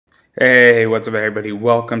Hey, what's up, everybody?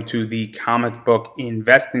 Welcome to the Comic Book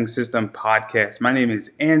Investing System podcast. My name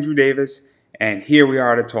is Andrew Davis, and here we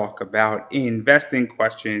are to talk about investing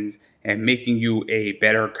questions and making you a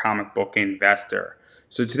better comic book investor.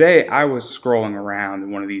 So, today I was scrolling around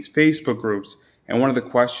in one of these Facebook groups, and one of the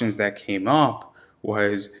questions that came up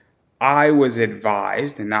was I was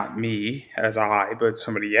advised, and not me as but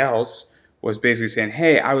somebody else was basically saying,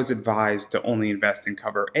 hey, I was advised to only invest in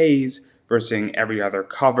cover A's versus every other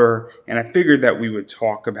cover. And I figured that we would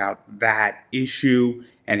talk about that issue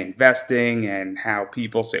and investing and how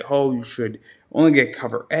people say, oh, you should only get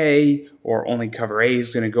cover A or only cover A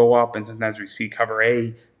is going to go up. And sometimes we see cover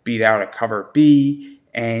A beat out a cover B.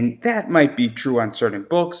 And that might be true on certain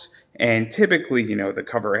books. And typically, the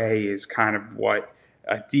cover A is kind of what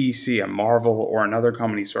a DC, a Marvel, or another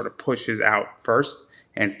company sort of pushes out first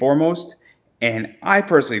and foremost. And I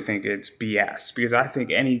personally think it's BS because I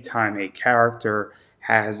think anytime a character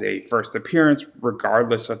has a first appearance,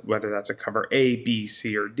 regardless of whether that's a cover A, B,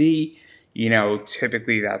 C, or D,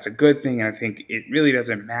 typically that's a good thing. And I think it really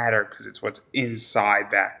doesn't matter because it's what's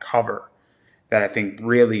inside that cover that I think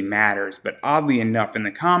really matters. But oddly enough, in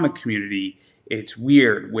the comic community, it's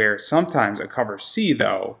weird where sometimes a cover C,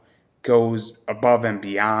 though, goes above and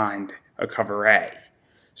beyond a cover A.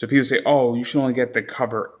 So people say, oh, you should only get the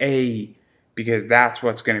cover A because that's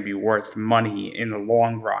what's going to be worth money in the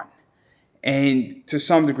long run. And to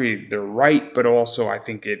some degree, they're right, but also I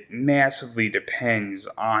think it massively depends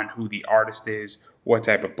on who the artist is, what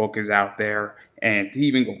type of book is out there. And to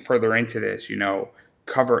even go further into this,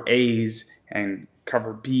 cover A's and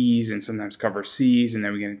cover B's and sometimes cover C's, and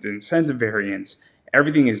then we get into incentive variants.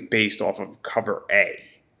 Everything is based off of cover A.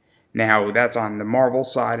 Now, that's on the Marvel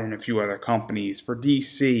side and a few other companies. For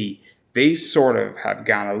DC, they sort of have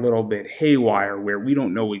gone a little bit haywire where we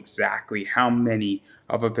don't know exactly how many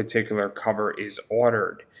of a particular cover is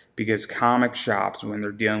ordered because comic shops, when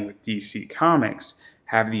they're dealing with DC Comics,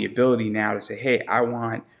 have the ability now to say, hey, I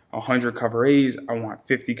want 100 cover A's, I want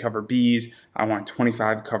 50 cover B's, I want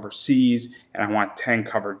 25 cover C's, and I want 10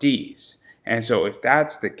 cover D's. And so if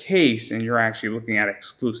that's the case and you're actually looking at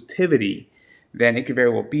exclusivity, then it could very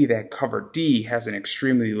well be that cover D has an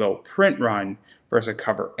extremely low print run versus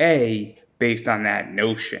cover A based on that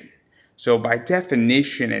notion. So by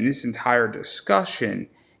definition, in this entire discussion,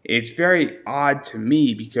 it's very odd to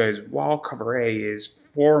me because while cover A is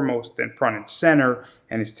foremost and front and center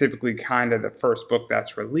and is typically kind of the first book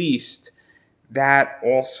that's released, that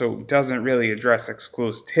also doesn't really address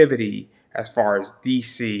exclusivity as far as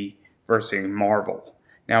DC versus Marvel.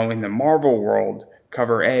 Now, in the Marvel world,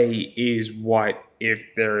 cover A is what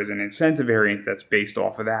if there is an incentive variant that's based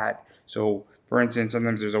off of that. So, for instance,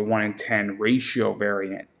 sometimes there's a 1 in 10 ratio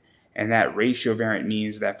variant, and that ratio variant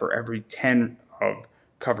means that for every 10 of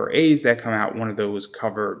cover A's that come out, one of those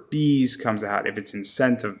cover B's comes out if it's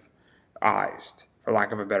incentivized, for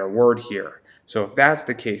lack of a better word here. So if that's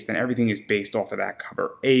the case, then everything is based off of that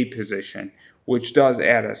cover A position, which does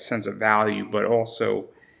add a sense of value, but also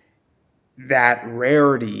that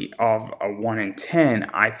rarity of a 1 in 10,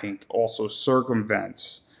 I think, also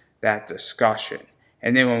circumvents that discussion.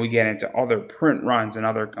 And then when we get into other print runs and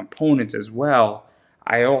other components as well,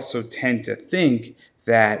 I also tend to think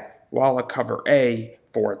that while a cover A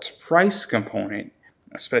for its price component,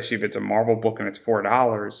 especially if it's a Marvel book and it's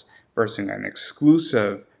 $4 versus an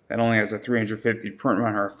exclusive that only has a 350 print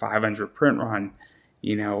run or a 500 print run,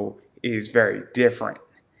 is very different.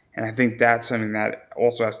 And I think that's something that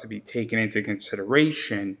also has to be taken into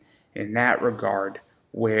consideration in that regard,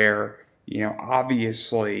 where,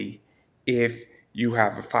 obviously, if you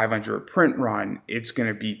have a 500 print run, it's going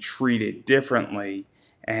to be treated differently.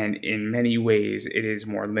 And in many ways, it is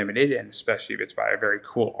more limited, and especially if it's by a very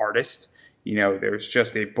cool artist. There's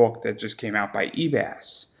just a book that just came out by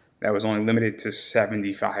Ebas that was only limited to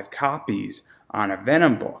 75 copies on a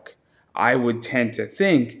Venom book. I would tend to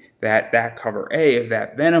think that that cover A of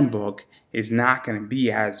that Venom book is not going to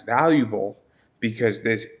be as valuable because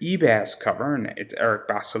this Ebas cover, and it's Eric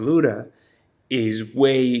Basaluda, is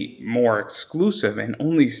way more exclusive, and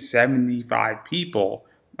only 75 people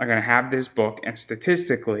are going to have this book. And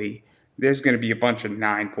statistically, there's going to be a bunch of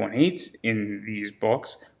 9.8s in these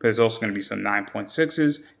books, but there's also going to be some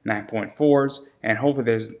 9.6s, 9.4s, and hopefully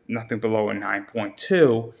there's nothing below a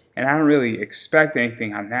 9.2. And I don't really expect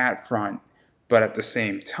anything on that front, but at the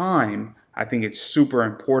same time, I think it's super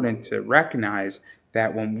important to recognize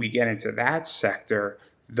that when we get into that sector,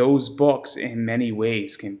 those books in many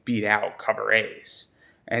ways can beat out cover A's.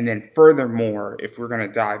 And then furthermore, if we're going to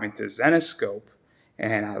dive into Zenescope,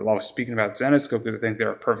 and I love speaking about Zenescope because I think they're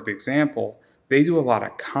a perfect example, they do a lot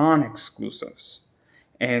of con exclusives.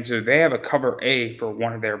 And so they have a cover A for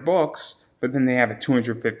one of their books, but then they have a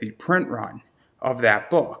 250 print run of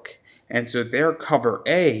that book. And so their cover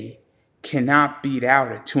A cannot beat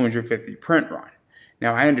out a 250 print run.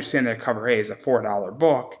 Now, I understand that cover A is a $4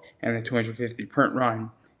 book and the 250 print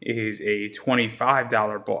run is a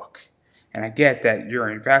 $25 book. And I get that you're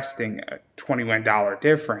investing a $21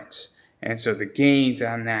 difference. And so the gains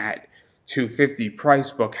on that 250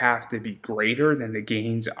 price book have to be greater than the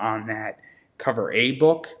gains on that cover A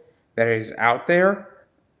book that is out there.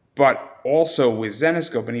 But also with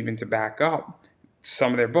Zenescope, and even to back up,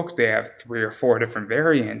 some of their books, they have 3 or 4 different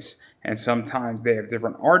variants, and sometimes they have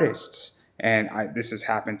different artists. And this has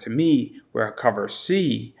happened to me where a cover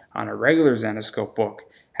C on a regular Zenescope book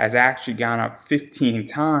has actually gone up 15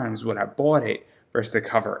 times what I bought it versus the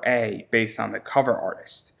cover A based on the cover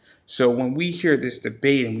artist. So when we hear this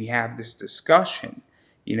debate and we have this discussion,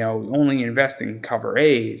 only investing in cover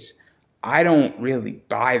A's, I don't really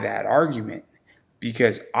buy that argument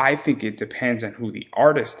because I think it depends on who the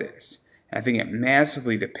artist is. And I think it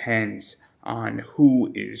massively depends on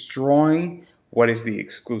who is drawing, what is the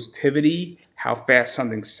exclusivity, how fast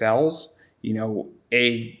something sells.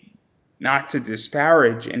 Not to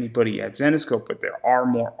disparage anybody at Zenescope, but there are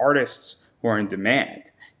more artists who are in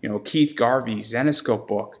demand. Keith Garvey's Zenescope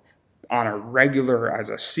book on a regular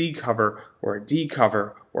as a C cover or a D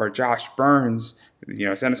cover, or Josh Burns,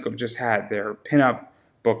 Zenescope just had their pinup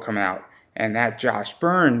book come out, and that Josh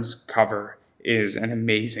Burns cover is an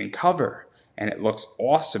amazing cover, and it looks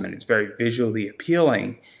awesome, and it's very visually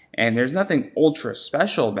appealing, and there's nothing ultra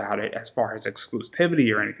special about it as far as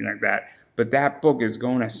exclusivity or anything like that, but that book is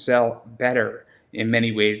going to sell better in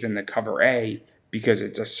many ways than the cover A because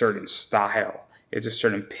it's a certain style. It's a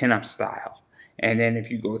certain pinup style. And then if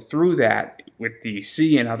you go through that with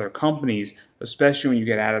DC and other companies, especially when you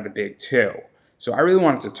get out of the big two. So I really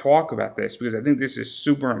wanted to talk about this because I think this is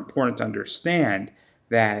super important to understand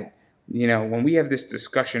that, when we have this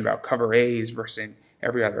discussion about cover A's versus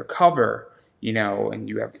every other cover, and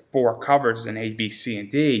you have 4 covers in A, B, C, and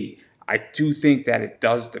D, I do think that it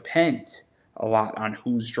does depend a lot on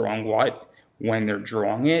who's drawing what, when they're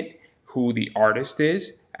drawing it, who the artist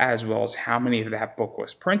is, as well as how many of that book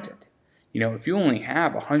was printed. If you only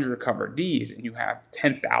have 100 cover Ds and you have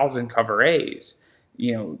 10,000 cover As,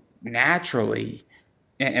 naturally,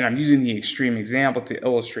 and I'm using the extreme example to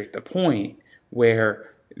illustrate the point, where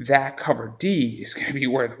that cover D is going to be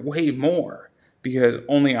worth way more because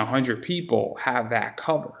only 100 people have that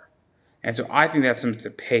cover. And so I think that's something to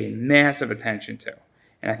pay massive attention to.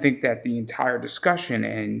 And I think that the entire discussion,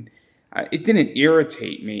 and it didn't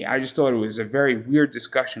irritate me, I just thought it was a very weird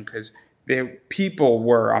discussion because people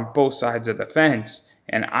were on both sides of the fence,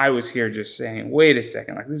 and I was here just saying, wait a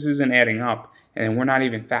second, this isn't adding up. And we're not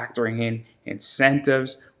even factoring in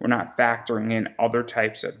incentives. We're not factoring in other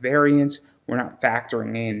types of variants. We're not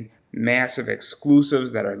factoring in massive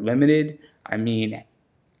exclusives that are limited. I mean,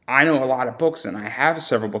 I know a lot of books, and I have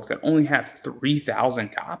several books that only have 3,000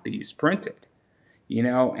 copies printed,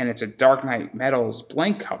 and it's a Dark Knight Metals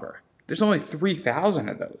blank cover. There's only 3,000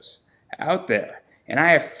 of those out there, and I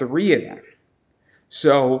have 3 of them.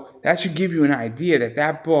 So that should give you an idea that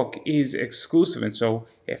that book is exclusive. And so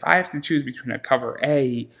if I have to choose between a cover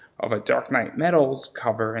A of a Dark Knight Metals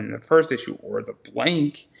cover in the first issue or the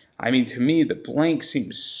blank, to me, the blank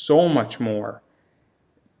seems so much more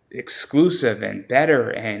exclusive and better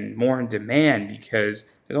and more in demand because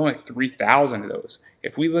there's only 3,000 of those.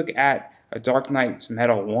 If we look at a Dark Knight's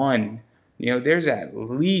Metal 1, there's at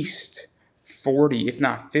least 40, if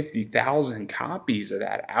not 50,000 copies of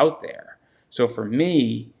that out there. So for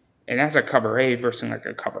me, and that's a cover A versus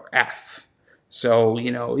a cover F. So,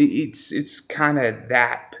 it's kind of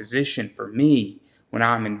that position for me when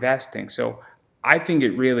I'm investing. So I think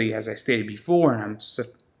it really, as I stated before, and I'm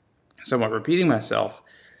somewhat repeating myself,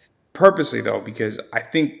 purposely though, because I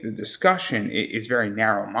think the discussion is very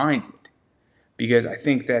narrow-minded. Because I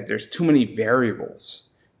think that there's too many variables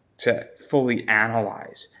to fully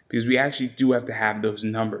analyze. Because we actually do have to have those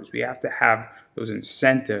numbers. We have to have those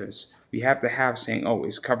incentives. We have to have saying, oh,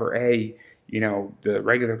 is cover A, the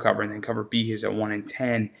regular cover, and then cover B is a 1 in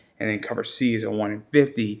 10, and then cover C is a 1 in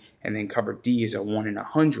 50, and then cover D is a 1 in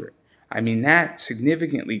 100. That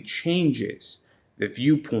significantly changes the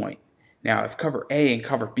viewpoint. Now, if cover A and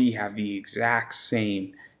cover B have the exact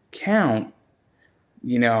same count,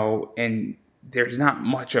 and there's not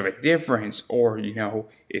much of a difference, or,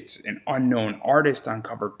 it's an unknown artist on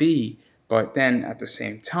cover B, but then at the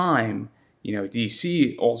same time,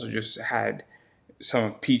 DC also just had some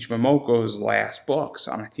of Peach Momoko's last books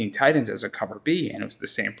on Teen Titans as a cover B, and it was the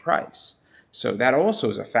same price. So that also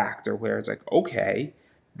is a factor where it's okay,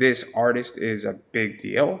 this artist is a big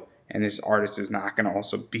deal, and this artist is not going to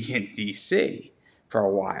also be in DC for a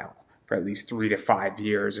while, for at least 3 to 5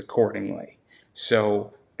 years accordingly.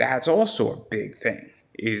 So that's also a big thing.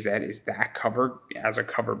 Is that cover as a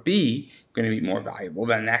cover B going to be more valuable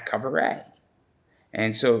than that cover A?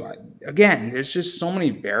 And so again, there's just so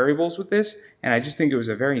many variables with this, and I just think it was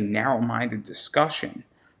a very narrow-minded discussion.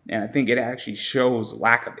 And I think it actually shows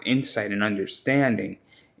lack of insight and understanding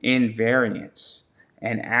in variance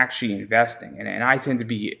and actually investing. And I tend to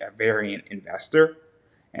be a variant investor,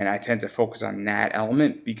 and I tend to focus on that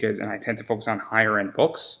element and I tend to focus on higher end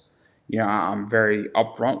books. I'm very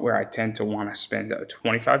upfront where I tend to want to spend a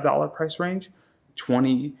 $25 price range,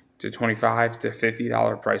 20 to $25 to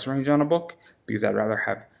 $50 price range on a book, because I'd rather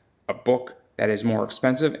have a book that is more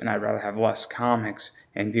expensive and I'd rather have less comics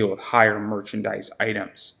and deal with higher merchandise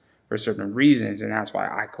items for certain reasons, and that's why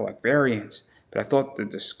I collect variants. But I thought the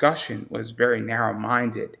discussion was very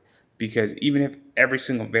narrow-minded, because even if every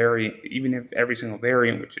single variant,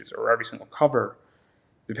 or every single cover,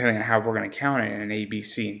 depending on how we're going to count it, in an A, B,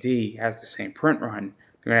 C, and D has the same print run,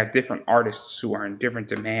 they're going to have different artists who are in different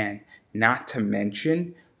demand. Not to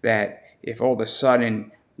mention that if all of a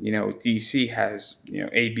sudden, DC has,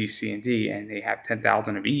 A, B, C, and D, and they have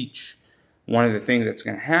 10,000 of each, one of the things that's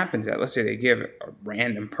going to happen is that, let's say they give a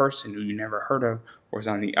random person who you never heard of or is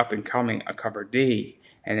on the up and coming a cover D,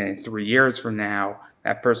 and then 3 years from now,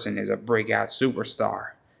 that person is a breakout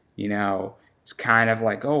superstar. It's kind of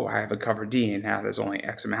like, oh, I have a cover D, and now there's only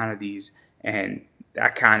X amount of these, and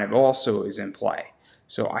that kind of also is in play.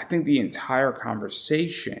 So I think the entire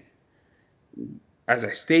conversation, as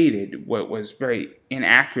I stated, what was very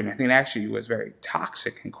inaccurate, and I think it actually was very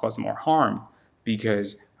toxic and caused more harm,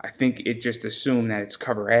 because I think it just assumed that it's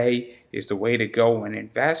cover A is the way to go and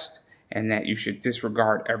invest, and that you should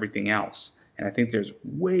disregard everything else. And I think there's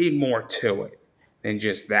way more to it than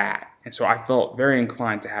just that. And so I felt very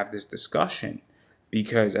inclined to have this discussion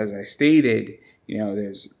because, as I stated,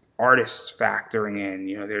 there's artists factoring in,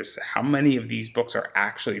 there's how many of these books are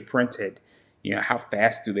actually printed, how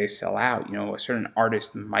fast do they sell out? A certain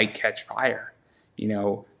artist might catch fire.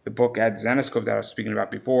 The book at Zenescope that I was speaking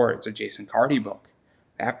about before, it's a Jason Carty book.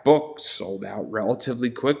 That book sold out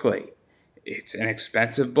relatively quickly. It's an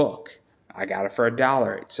expensive book. I got it for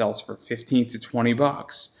 $1. It sells for 15 to 20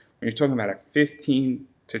 bucks. When you're talking about a 15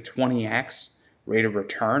 to 20x rate of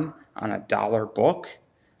return on $1 book,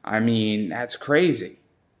 I mean, that's crazy.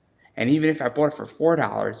 And even if I bought it for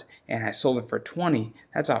 $4 and I sold it for 20,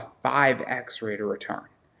 that's a 5x rate of return.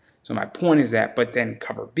 So my point is that, but then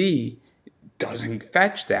cover B doesn't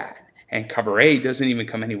fetch that, and cover A doesn't even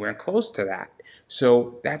come anywhere close to that.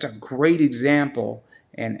 So that's a great example,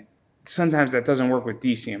 and sometimes that doesn't work with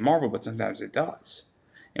DC and Marvel, but sometimes it does.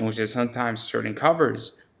 And which is sometimes certain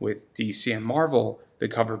covers with DC and Marvel, the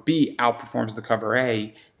cover B outperforms the cover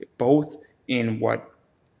A, both in what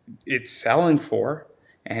it's selling for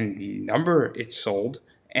and the number it's sold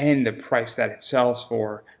and the price that it sells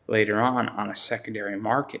for later on a secondary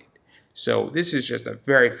market. So this is just a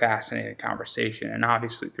very fascinating conversation, and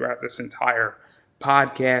obviously throughout this entire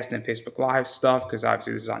podcast and Facebook Live stuff, because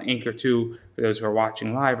obviously this is on Anchor too, for those who are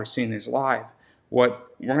watching live or seeing this live,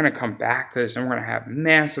 what we're going to come back to this and we're going to have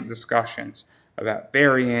massive discussions about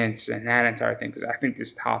variance and that entire thing, because I think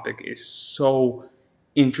this topic is so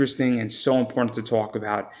interesting and so important to talk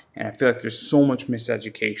about, and I feel like there's so much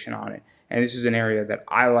miseducation on it, and this is an area that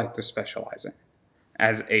I like to specialize in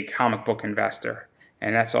as a comic book investor.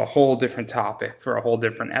 And that's a whole different topic for a whole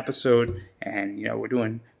different episode. And, we're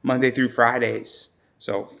doing Monday through Fridays,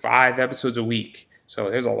 so 5 episodes a week. So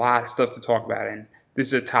there's a lot of stuff to talk about. And this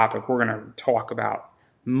is a topic we're going to talk about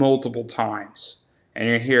multiple times. And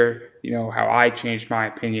you're going to hear, how I changed my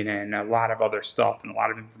opinion and a lot of other stuff and a lot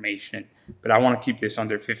of information. But I want to keep this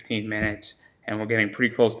under 15 minutes, and we're getting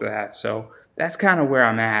pretty close to that. So that's kind of where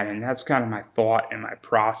I'm at, and that's kind of my thought and my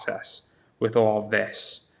process with all of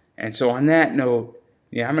this. And so on that note,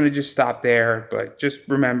 I'm going to just stop there, but just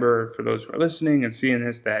remember, for those who are listening and seeing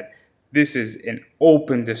this, that this is an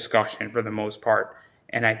open discussion for the most part.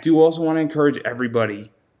 And I do also want to encourage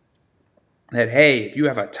everybody that, hey, if you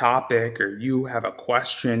have a topic or you have a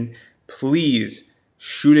question, please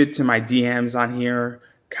shoot it to my DMs on here,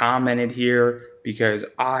 comment it here, because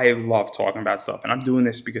I love talking about stuff. And I'm doing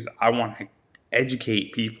this because I want to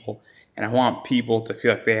educate people, and I want people to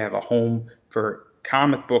feel like they have a home for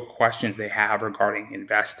comic book questions they have regarding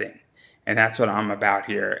investing. And that's what I'm about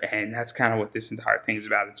here. And that's kind of what this entire thing is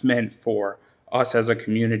about. It's meant for us as a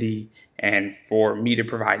community and for me to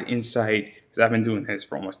provide insight, because I've been doing this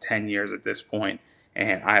for almost 10 years at this point.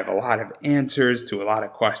 and I have a lot of answers to a lot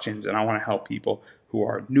of questions, and I want to help people who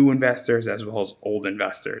are new investors as well as old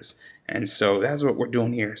investors. And so that's what we're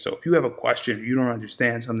doing here. So if you have a question, you don't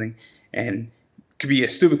understand something, and it could be a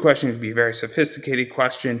stupid question, it could be a very sophisticated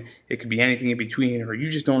question, it could be anything in between, or you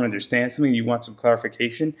just don't understand something, you want some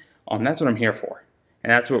clarification, that's what I'm here for. And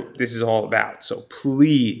that's what this is all about. So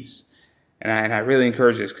please, and I really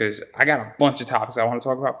encourage this, because I got a bunch of topics I want to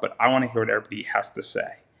talk about, but I want to hear what everybody has to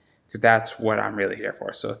say, because that's what I'm really here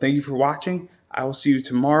for. So thank you for watching. I will see you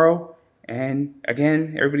tomorrow. And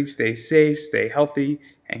again, everybody stay safe, stay healthy,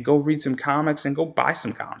 and go read some comics and go buy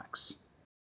some comics.